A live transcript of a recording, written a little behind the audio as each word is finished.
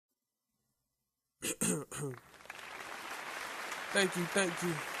Thank you.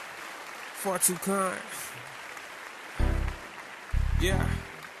 Far too kind. Yeah.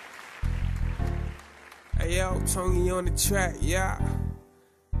 Hey yo, Togi on the track, yeah.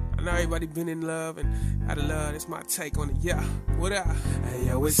 I know everybody been in love and out of love, that's my take on it, yeah. What up? Hey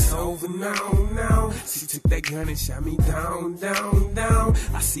yo, it's over now. She took that gun and shot me down.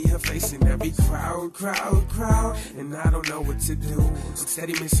 I see her face in every crowd, and I don't know what to do. I'm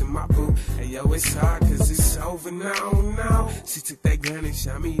steady missing my boo. Hey yo, it's hard cause it's over now. She took that gun and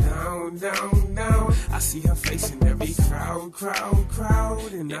shot me down. I see her face in every crowd,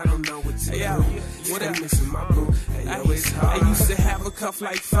 and I don't know what to do. What up? Missing my boo. Hey yo, it's hard. I used to have a cuff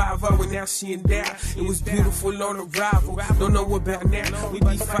like 5-0 and now she in doubt. It was beautiful on arrival. Don't know about now. We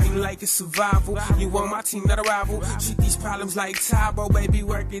be fighting like it's survival. You on my team, not a rival. Treat these problems like Tybo, baby,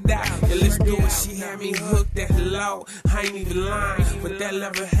 work it out. Yeah, let's do it. She had me hooked at hello. I ain't even lying, but that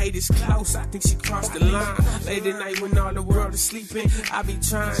love and hate is close. I think she crossed the line. Late at night when all the world is sleeping, I be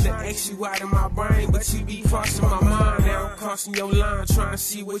trying to X you out of my brain, but you be crossing my mind. Now I'm crossing your line, trying to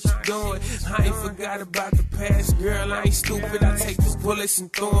see what you doing. I ain't forgot about the past, girl. I ain't stupid. I take the bullets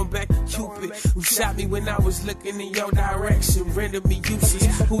and throw them back to Cupid, who shot me when I was looking in your direction, rendered me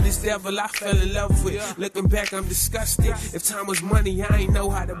useless. Who this devil I fell in love with? Looking back, I'm disgusted. If time was money, I ain't know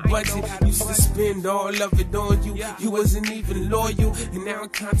how to budget. Used to spend all of it on you. You wasn't even loyal, and now I'm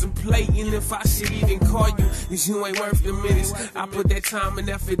contemplating if I should even call you, cause you ain't worth the minutes. I put that time and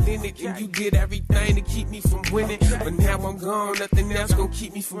effort in it, and you did everything to keep me from winning. But now I'm gone, nothing else gonna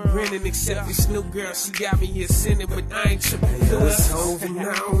keep me from grinning except this new girl. She got me here sinning, but I ain't tripping. It's over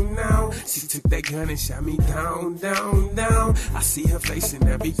now. She took that gun and shot me down. I see her face in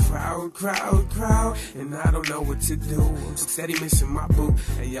every crowd, and I don't know what to do. I'm steady missing my boo.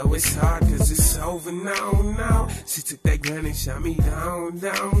 Hey yo, it's hard cause it's over now. She took that gun and shot me down.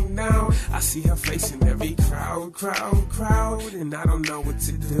 I see her face in every crowd, and I don't know what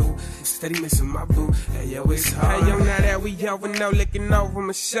to do. I'm steady missing my boo. Hey yo, it's hard. Hey yo, now that we over, no looking over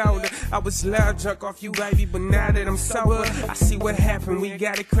my shoulder. I was loud, drunk off you, baby, but now that I'm sober, I see what happened. We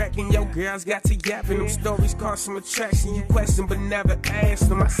got it cracking, yo girls got to yapping. Them stories cause some attraction. You question but never ask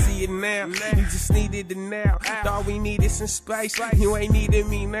them. I see it now. You just needed it now. Thought we needed some space. You ain't needing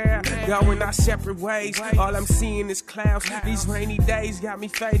me now. Going our separate ways. All I'm seeing is clouds. These rainy days got me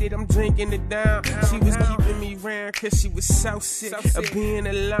faded. I'm drinking it down. She was keeping me round cause she was so sick of being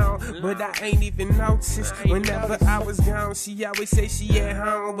alone. But I ain't even noticed. Whenever I was gone, she always say she at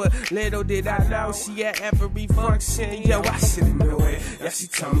home. But little did I know she at every function. Yo, I should've knew it. Yeah, she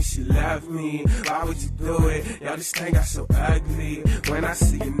told me she loved me. Why would you do it? Yo, this thing got so ugly. When I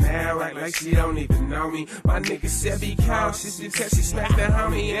see you now, act like she don't even know me. My nigga said be cautious because she smacked that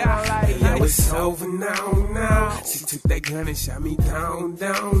homie. Yeah, I like yo, it's over now. She took that gun and shot me down.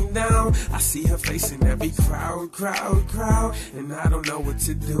 I see her face in every crowd, and I don't know what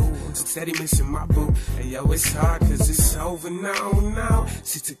to do. I'm steady missing my boo. Hey yo, it's hard cause it's over now.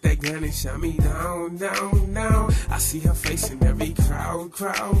 She took that gun and shot me down. I see her face in every crowd,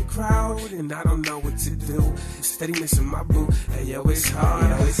 and I don't know what to do. I'm steady missing my boo. Hey yo, it's hard.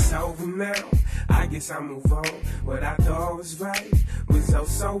 Yo, it's over now. I guess I move on. What I thought was right was oh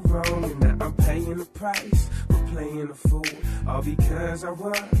so wrong, and now I'm paying the price for playing a fool, all because I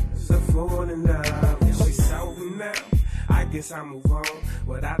was a fool in love. Yo, it's over now. I guess I move on.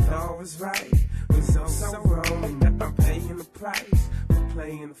 What I thought was right was oh so wrong, and now I'm paying the price for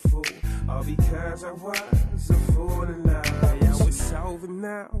playing a fool, all because I was a fool in love. Yo, it's over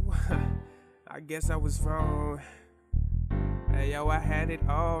now. I guess I was wrong. Hey yo, I had it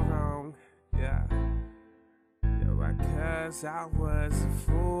all wrong. Yeah. Yo, cause I was a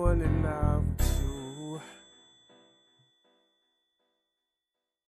fool in love.